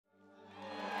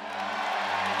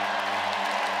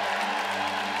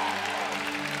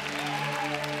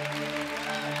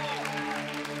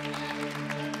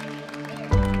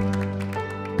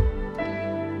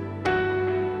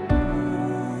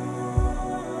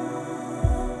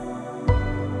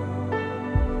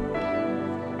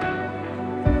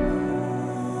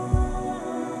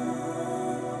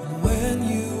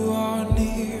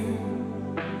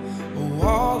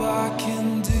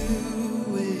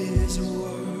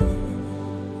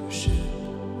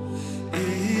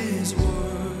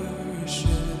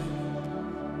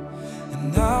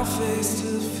face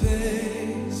to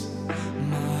face,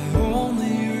 my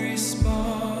only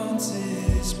response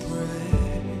is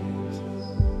praise,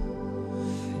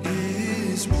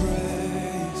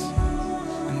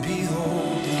 and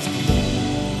behold His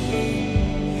glory,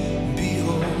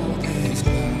 behold His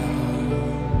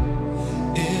power,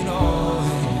 in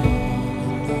awe and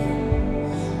wonder,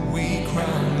 we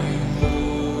crown You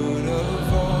Lord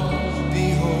of all.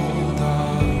 Behold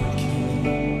our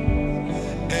King,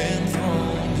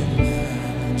 enthroned in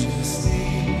majesty,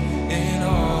 in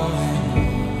awe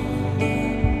and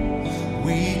wonder,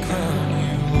 we crown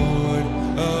You Lord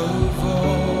of all.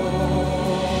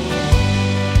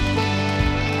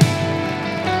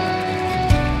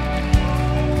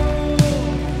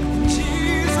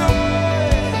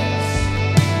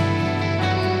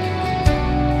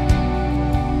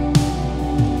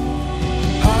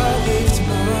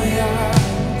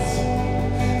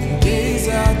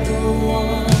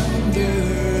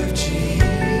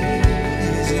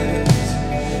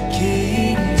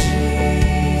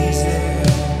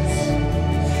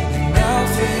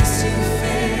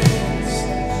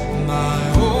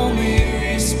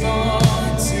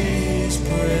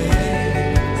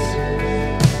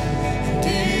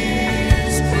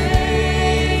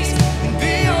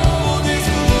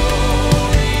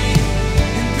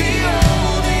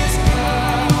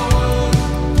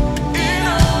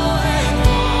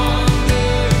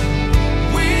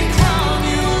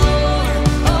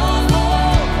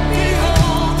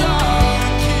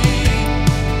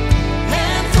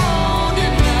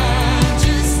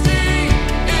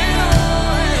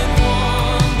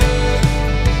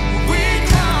 We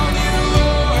crown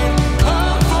You Lord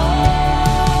of all.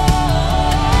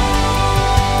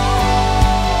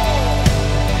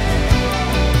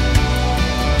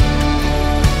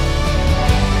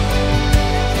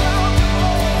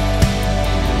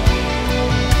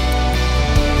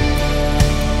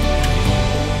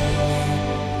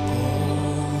 Holy,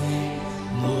 holy,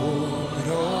 Lord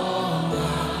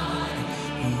Almighty,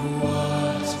 who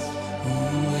was,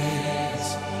 who is,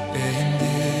 and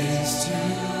is to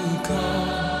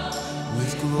come,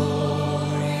 with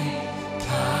glory,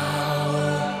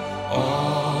 power,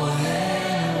 awe,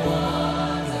 and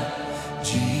wonder.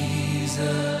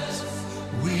 Jesus,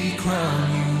 we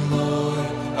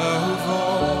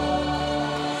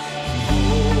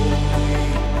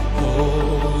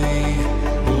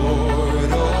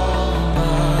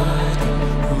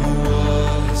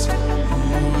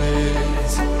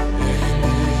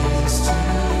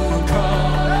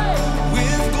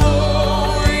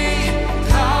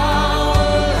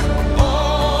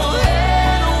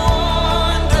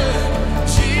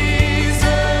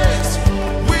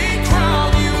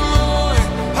crown You Lord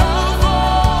of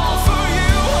all, for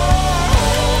You are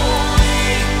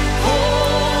holy,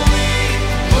 holy,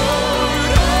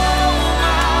 Lord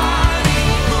Almighty,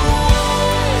 who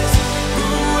was, who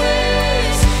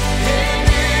is, and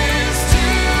is to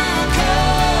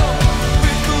come,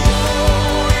 with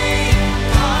glory,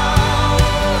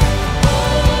 power,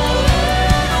 awe,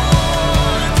 and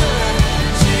wonder.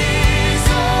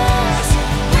 Jesus,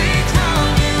 we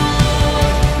crown You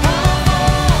Lord of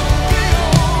all.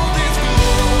 Behold His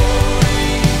glory,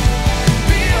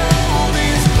 behold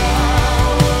His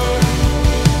power,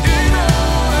 in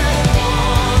awe and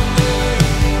wonder,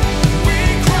 we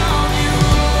crown You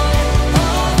Lord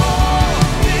of all.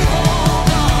 Behold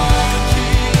our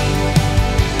King,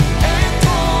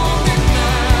 enthroned in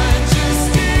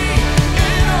majesty,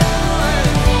 in awe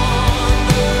and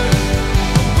wonder,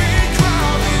 we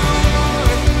crown You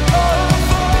Lord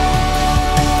of all.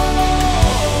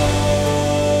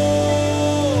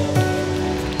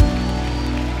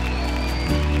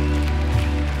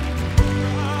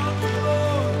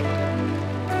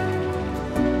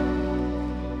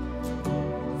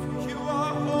 You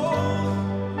are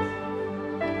holy,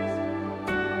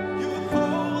 You are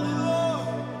holy, Lord.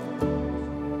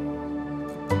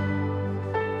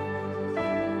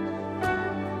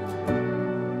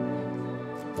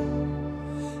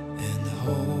 And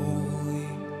holy,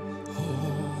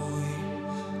 holy,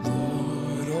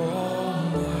 Lord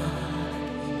Almighty,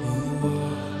 who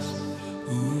was,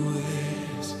 who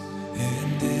is,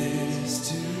 and is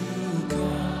to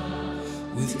come,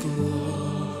 with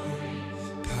glory,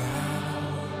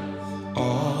 power,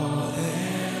 awe,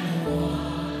 and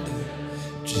wonder.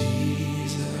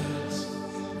 Jesus,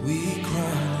 we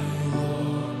crown You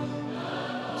Lord.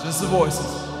 Just the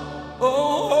voices.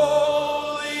 Oh,